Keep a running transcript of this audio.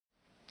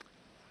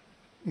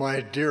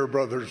My dear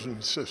brothers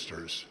and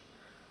sisters,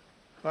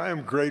 I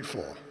am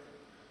grateful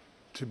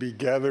to be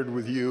gathered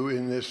with you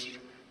in this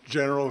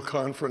general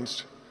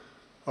conference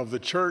of the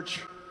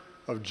Church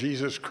of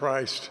Jesus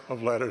Christ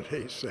of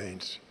Latter-day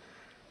Saints.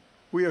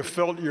 We have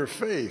felt your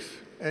faith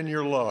and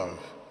your love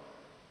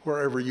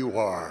wherever you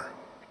are.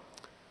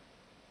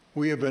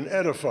 We have been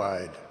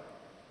edified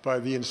by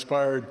the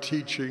inspired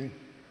teaching,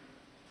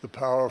 the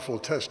powerful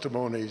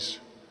testimonies,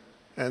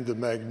 and the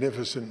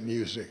magnificent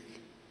music.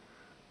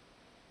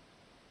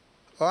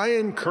 I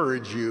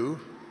encourage you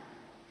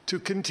to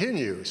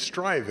continue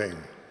striving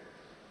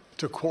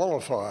to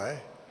qualify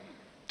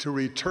to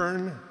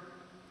return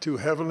to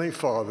Heavenly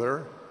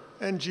Father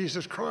and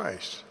Jesus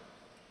Christ.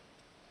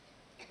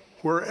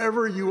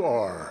 Wherever you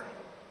are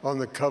on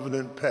the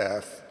covenant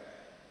path,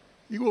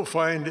 you will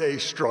find a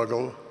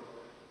struggle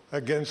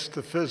against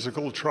the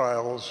physical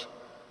trials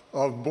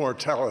of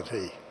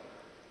mortality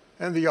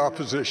and the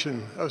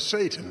opposition of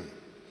Satan.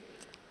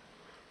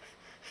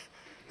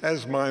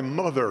 As my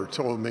mother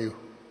told me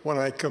when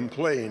I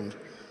complained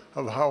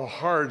of how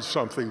hard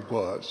something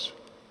was,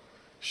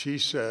 she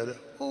said,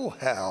 "Oh,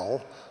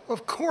 Hal,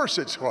 of course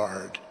it's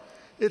hard.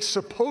 It's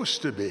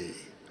supposed to be.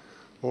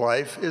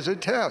 Life is a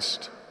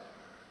test."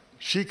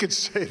 She could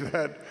say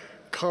that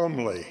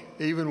calmly,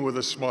 even with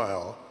a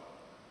smile,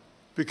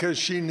 because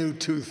she knew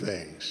two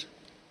things.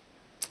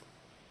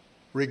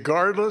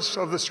 Regardless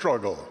of the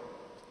struggle,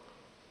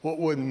 what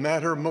would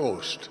matter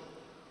most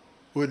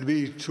would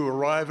be to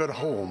arrive at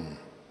home,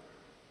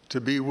 to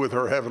be with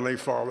her Heavenly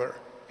Father.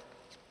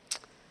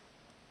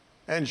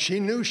 And she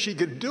knew she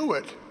could do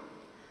it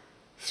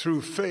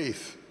through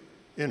faith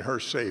in her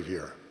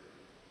Savior.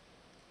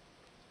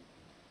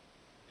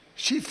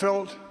 She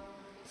felt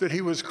that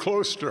he was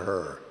close to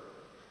her.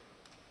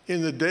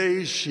 In the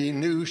days she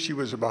knew she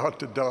was about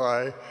to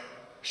die,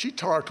 she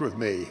talked with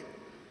me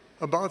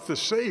about the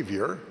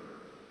Savior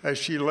as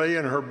she lay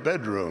in her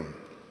bedroom.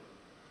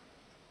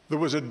 There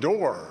was a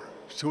door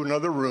to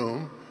another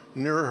room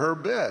near her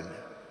bed.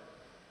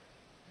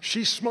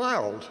 She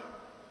smiled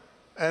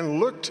and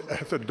looked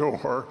at the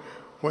door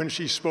when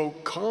she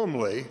spoke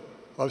calmly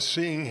of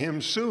seeing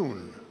him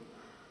soon.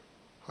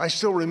 I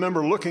still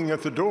remember looking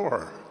at the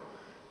door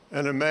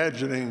and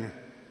imagining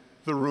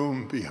the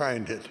room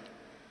behind it.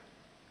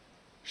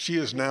 She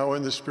is now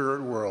in the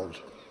spirit world,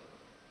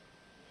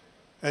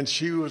 and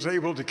she was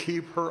able to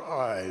keep her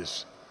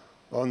eyes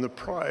on the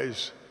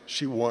prize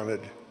she wanted,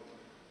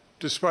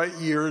 despite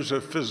years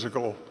of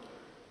physical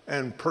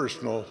and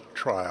personal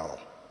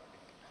trial.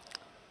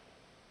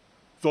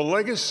 The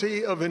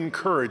legacy of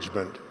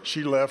encouragement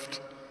she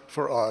left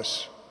for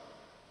us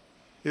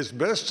is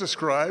best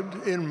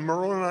described in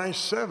Moroni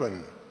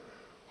 7,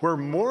 where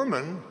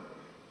Mormon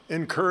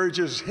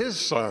encourages his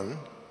son,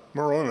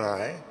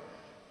 Moroni,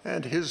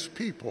 and his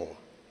people.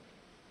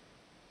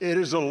 It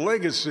is a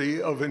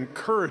legacy of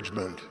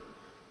encouragement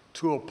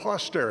to a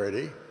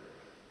posterity,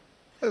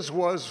 as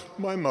was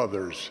my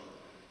mother's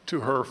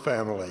to her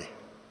family.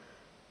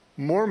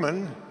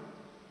 Mormon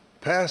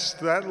passed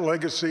that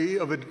legacy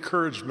of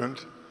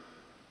encouragement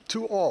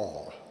to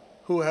all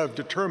who have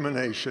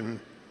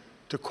determination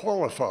to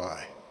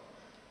qualify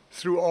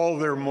through all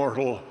their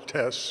mortal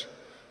tests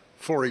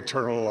for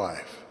eternal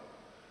life.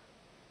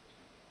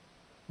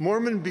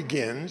 Mormon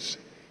begins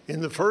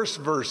in the first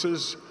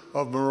verses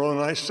of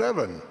Moroni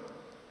 7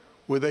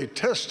 with a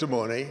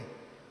testimony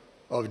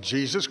of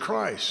Jesus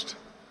Christ,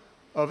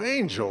 of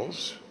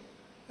angels,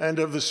 and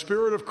of the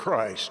Spirit of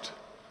Christ,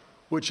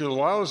 which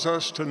allows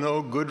us to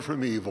know good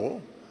from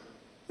evil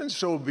and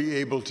so be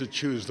able to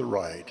choose the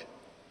right.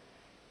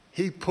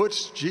 He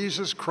puts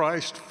Jesus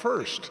Christ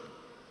first,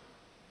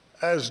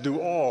 as do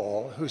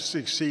all who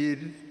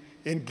succeed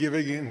in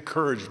giving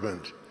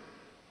encouragement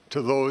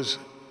to those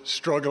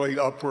struggling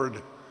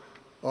upward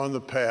on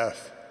the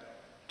path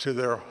to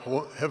their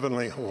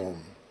heavenly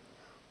home.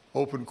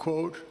 Open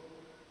quote,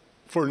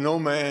 "For no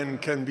man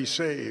can be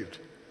saved,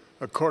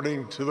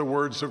 according to the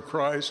words of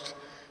Christ,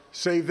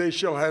 save they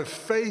shall have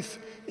faith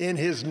in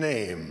his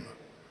name.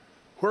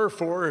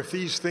 Wherefore, if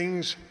these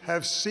things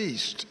have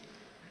ceased,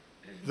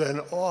 then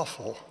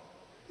awful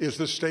is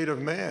the state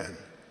of man,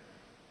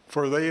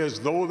 for they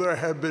as though there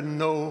had been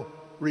no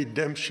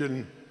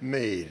redemption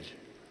made.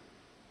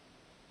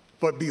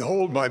 But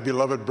behold, my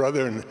beloved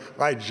brethren,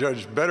 I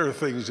judge better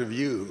things of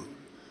you,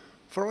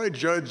 for I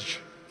judge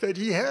that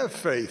ye have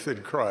faith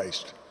in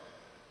Christ,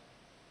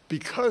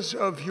 because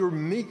of your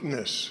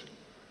meekness.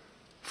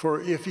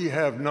 For if ye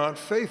have not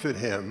faith in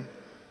him,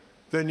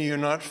 then ye are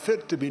not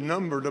fit to be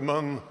numbered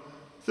among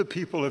the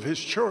people of his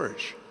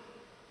church."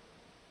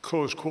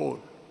 Close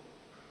quote.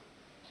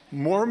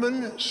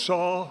 Mormon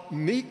saw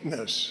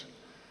meekness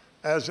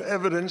as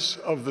evidence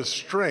of the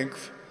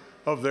strength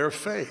of their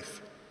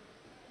faith.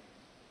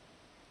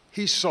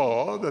 He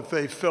saw that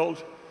they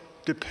felt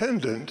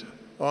dependent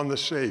on the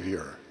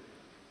Savior.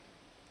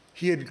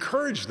 He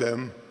encouraged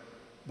them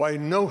by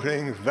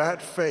noting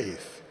that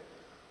faith.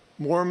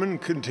 Mormon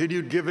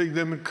continued giving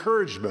them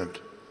encouragement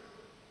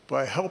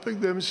by helping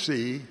them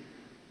see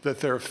that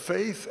their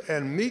faith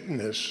and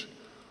meekness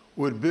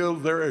would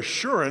build their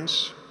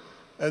assurance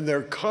and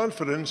their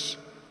confidence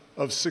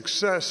of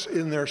success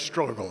in their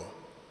struggle.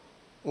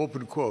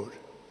 Open quote.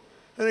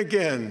 And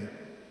again,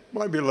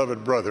 my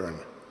beloved brethren,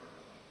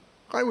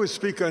 I would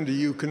speak unto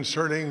you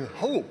concerning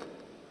hope.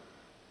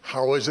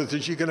 How is it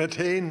that ye can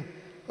attain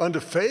unto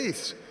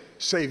faith,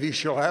 save ye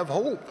shall have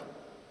hope?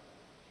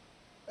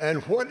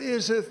 And what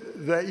is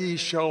it that ye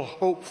shall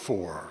hope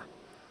for?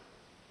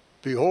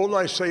 Behold,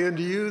 I say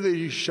unto you that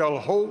ye shall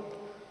hope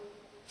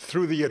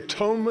through the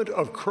atonement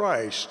of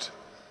Christ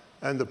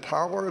and the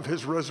power of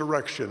his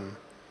resurrection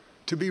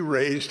to be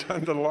raised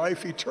unto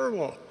life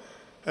eternal,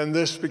 and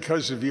this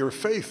because of your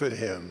faith in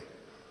him,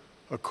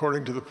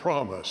 according to the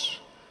promise.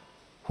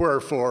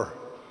 Wherefore,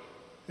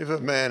 if a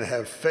man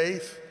have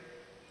faith,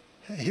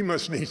 he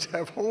must needs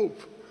have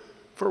hope,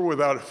 for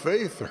without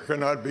faith there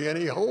cannot be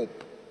any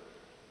hope.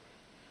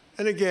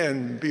 And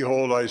again,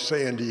 behold, I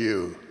say unto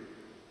you,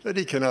 that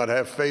he cannot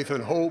have faith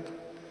and hope,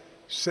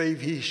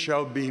 save he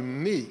shall be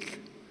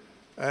meek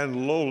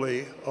and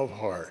lowly of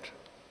heart.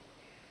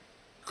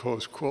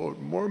 Close quote.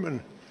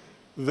 Mormon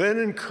then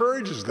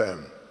encourages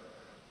them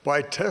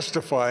by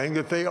testifying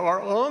that they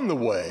are on the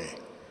way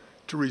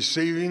to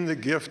receiving the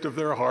gift of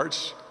their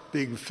hearts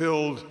being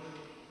filled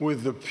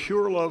with the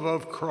pure love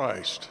of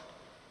Christ.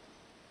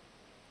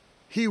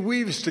 He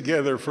weaves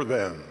together for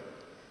them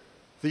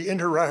the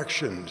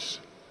interactions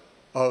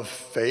of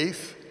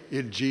faith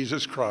in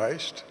Jesus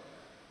Christ,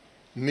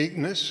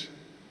 meekness,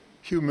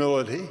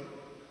 humility,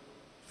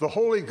 the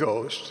Holy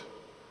Ghost,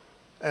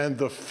 and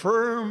the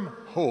firm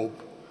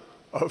hope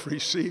of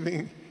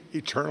receiving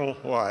eternal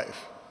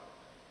life.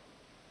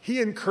 He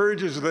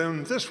encourages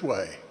them this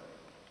way,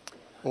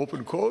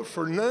 open quote,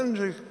 for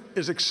none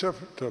is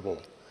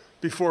acceptable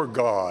before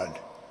God,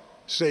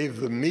 save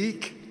the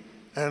meek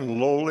and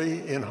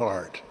lowly in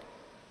heart.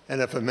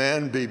 And if a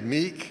man be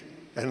meek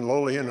and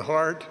lowly in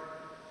heart,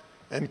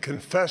 and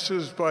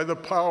confesses by the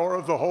power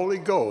of the Holy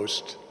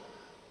Ghost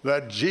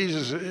that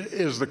Jesus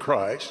is the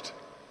Christ,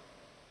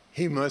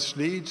 he must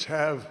needs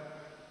have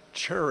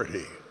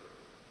charity.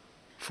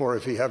 For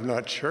if he have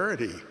not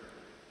charity,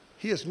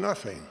 he is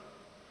nothing.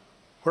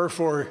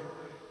 Wherefore,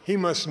 he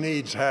must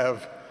needs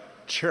have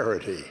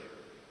charity.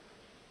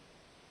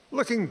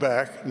 Looking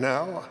back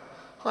now,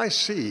 I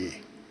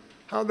see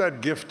how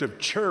that gift of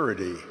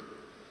charity,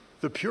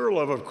 the pure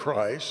love of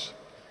Christ,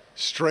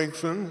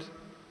 strengthened,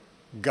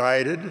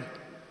 guided,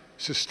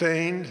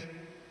 sustained,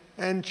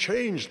 and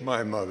changed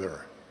my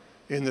mother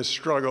in the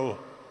struggle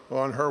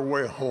on her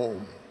way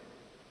home.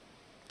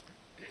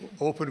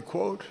 Open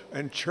quote,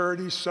 and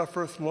charity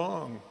suffereth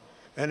long,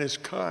 and is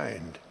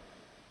kind,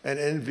 and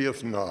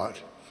envieth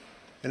not,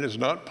 and is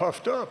not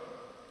puffed up,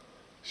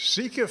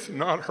 seeketh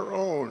not her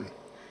own,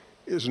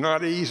 is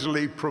not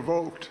easily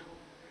provoked,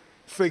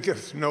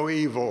 thinketh no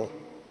evil,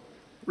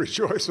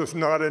 rejoiceth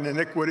not in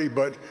iniquity,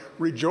 but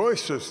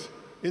rejoiceth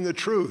in the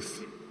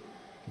truth,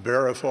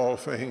 beareth all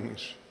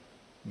things,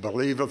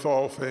 believeth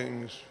all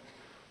things,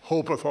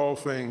 hopeth all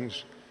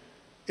things,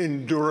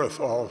 endureth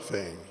all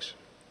things.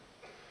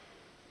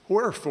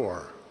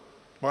 Wherefore,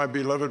 my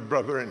beloved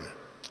brethren,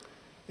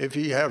 if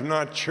ye have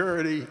not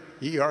charity,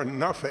 ye are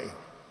nothing,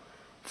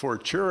 for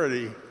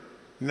charity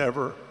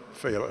never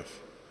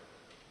faileth.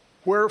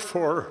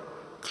 Wherefore,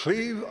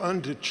 cleave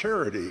unto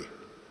charity,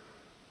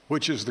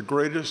 which is the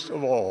greatest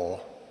of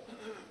all.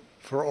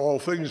 For all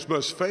things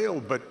must fail,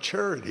 but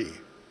charity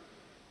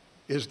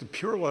is the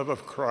pure love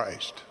of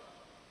Christ,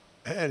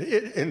 and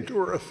it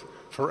endureth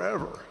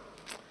forever.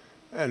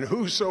 And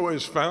whoso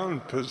is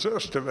found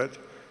possessed of it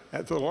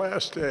at the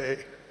last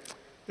day,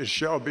 it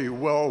shall be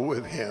well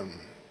with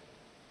him.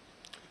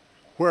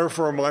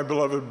 Wherefore, my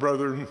beloved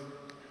brethren,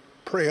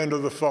 pray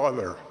unto the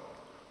Father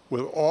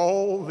with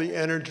all the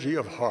energy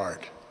of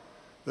heart,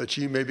 that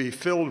ye may be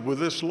filled with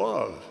this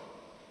love,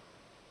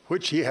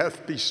 which he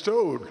hath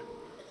bestowed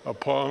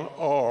upon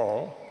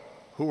all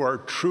who are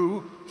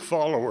true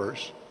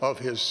followers of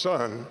his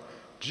Son,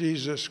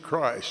 Jesus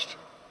Christ,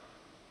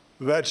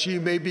 that ye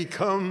may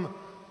become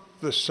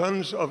the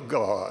sons of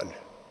God,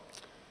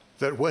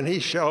 that when he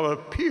shall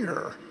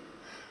appear,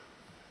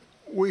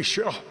 we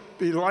shall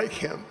be like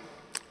him,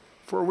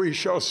 for we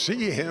shall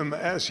see him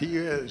as he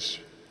is,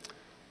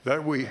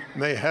 that we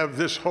may have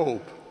this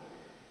hope,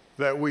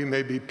 that we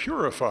may be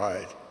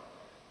purified,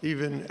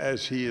 even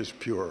as he is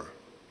pure.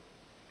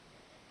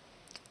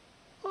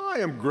 I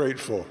am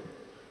grateful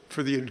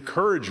for the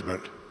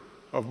encouragement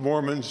of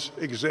Mormon's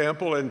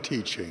example and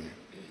teaching.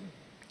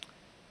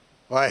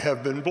 I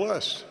have been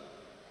blessed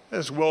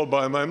as well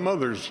by my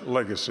mother's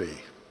legacy.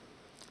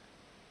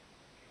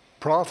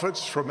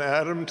 Prophets from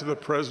Adam to the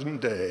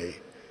present day,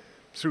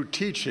 through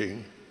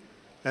teaching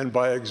and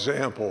by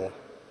example,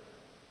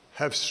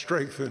 have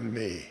strengthened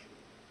me.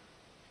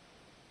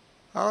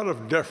 Out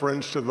of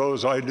deference to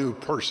those I knew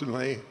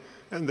personally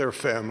and their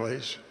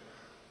families,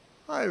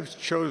 I've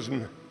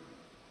chosen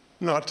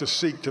not to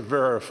seek to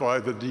verify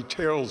the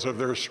details of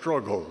their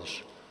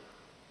struggles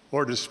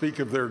or to speak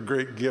of their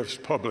great gifts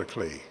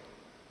publicly.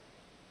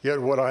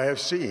 Yet what I have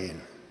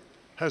seen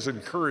has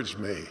encouraged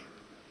me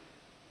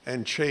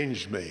and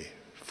changed me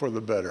for the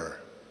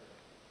better.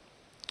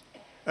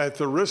 At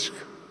the risk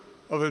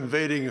of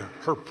invading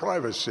her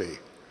privacy,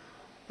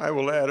 I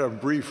will add a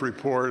brief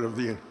report of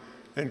the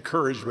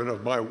encouragement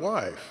of my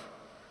wife.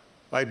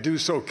 I do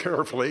so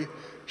carefully.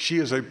 She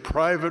is a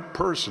private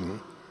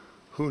person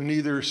who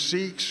neither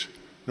seeks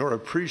nor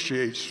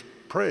appreciates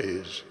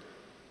praise.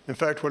 In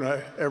fact,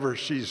 whenever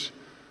she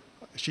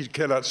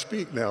cannot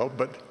speak now,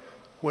 but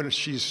when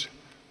she's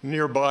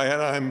nearby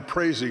and I'm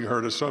praising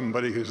her to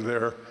somebody who's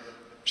there,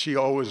 she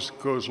always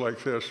goes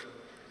like this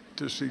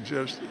to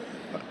suggest,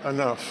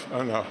 enough.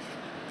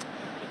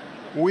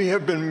 We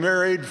have been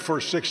married for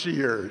 60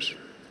 years.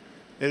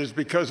 It is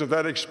because of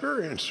that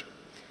experience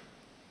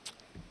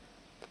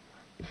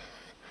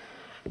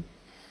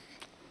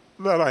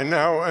that I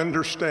now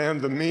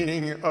understand the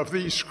meaning of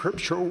these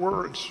scriptural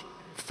words: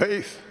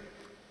 faith,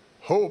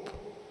 hope,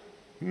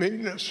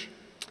 meekness,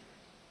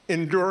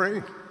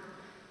 enduring,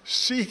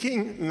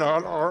 seeking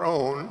not our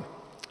own,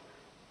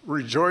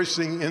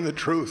 rejoicing in the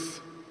truth,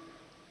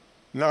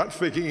 not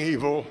thinking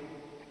evil,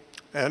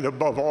 and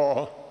above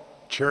all,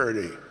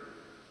 charity.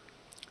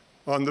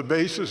 On the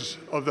basis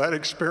of that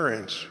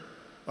experience,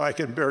 I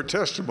can bear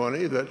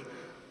testimony that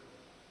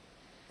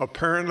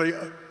apparently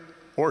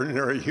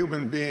ordinary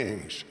human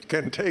beings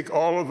can take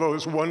all of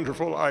those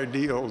wonderful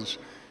ideals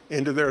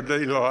into their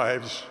daily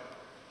lives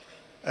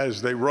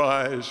as they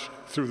rise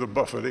through the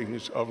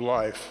buffetings of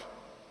life.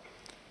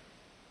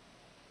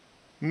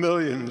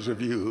 Millions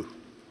of you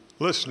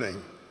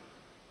listening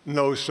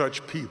know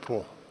such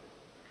people.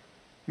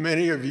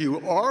 Many of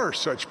you are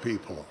such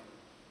people.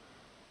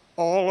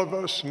 All of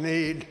us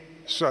need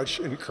such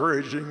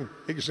encouraging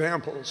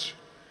examples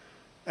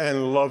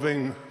and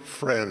loving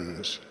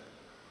friends.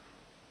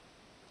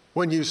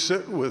 When you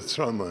sit with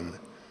someone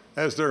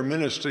as their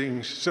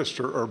ministering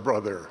sister or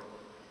brother,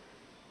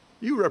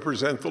 you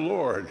represent the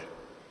Lord.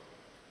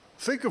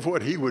 Think of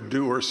what he would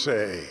do or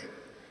say.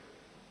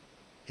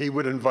 He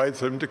would invite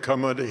them to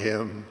come unto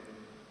him.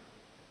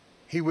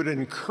 He would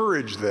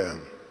encourage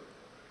them.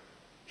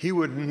 He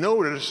would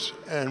notice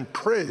and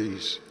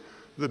praise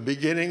the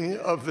beginning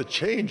of the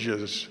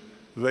changes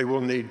they will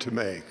need to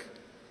make.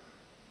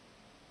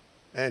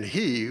 And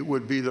he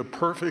would be the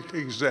perfect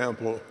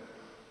example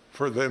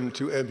for them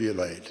to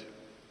emulate.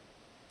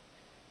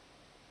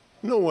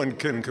 No one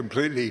can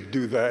completely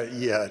do that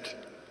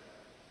yet,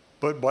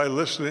 but by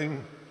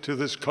listening to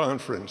this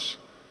conference,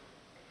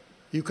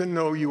 you can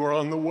know you are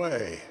on the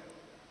way.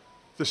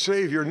 The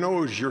Savior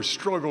knows your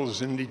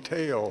struggles in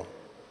detail.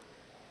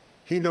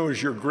 He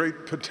knows your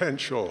great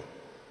potential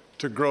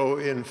to grow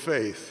in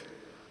faith,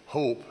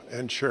 hope,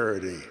 and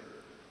charity.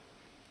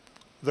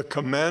 The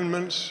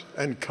commandments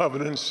and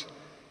covenants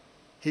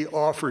he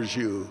offers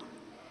you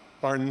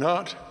are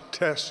not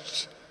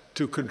tests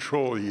to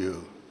control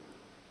you.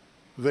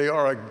 They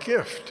are a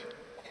gift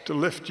to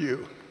lift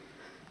you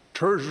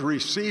towards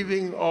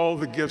receiving all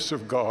the gifts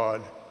of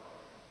God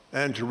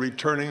and to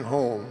returning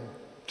home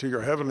to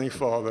your Heavenly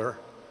Father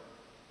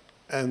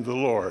and the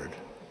Lord,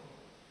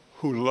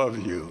 who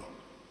love you.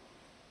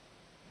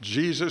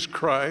 Jesus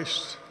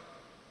Christ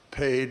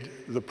paid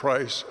the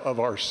price of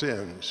our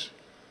sins.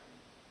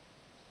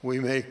 We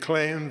may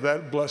claim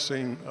that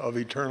blessing of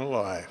eternal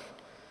life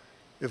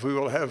if we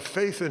will have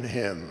faith in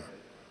him,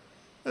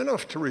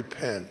 enough to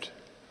repent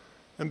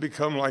and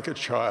become like a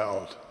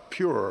child,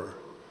 pure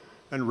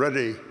and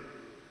ready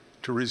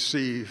to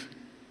receive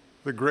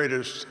the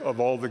greatest of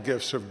all the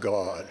gifts of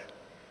God.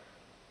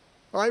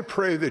 I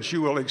pray that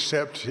you will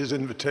accept his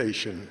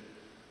invitation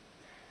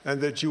and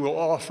that you will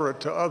offer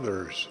it to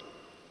others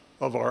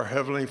of our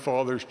Heavenly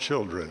Father's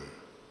children.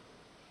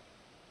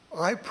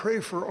 I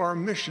pray for our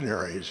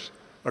missionaries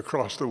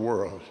across the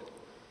world.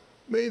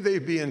 May they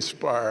be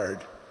inspired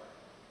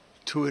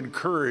to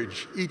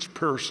encourage each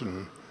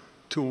person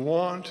to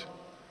want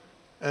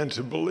and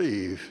to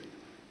believe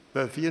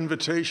that the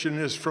invitation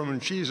is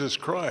from Jesus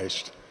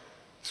Christ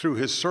through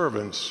his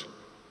servants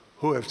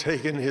who have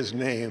taken his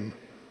name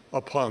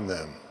upon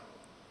them.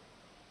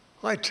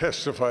 I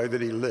testify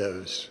that he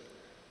lives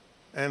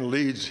and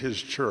leads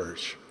his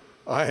church.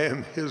 I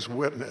am his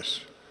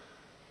witness.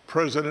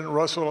 President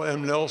Russell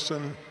M.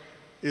 Nelson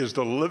is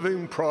the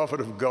living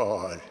prophet of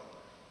God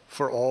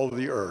for all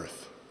the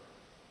earth.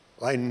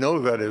 I know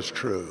that is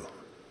true.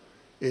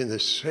 In the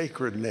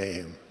sacred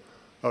name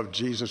of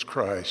Jesus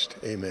Christ,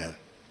 amen.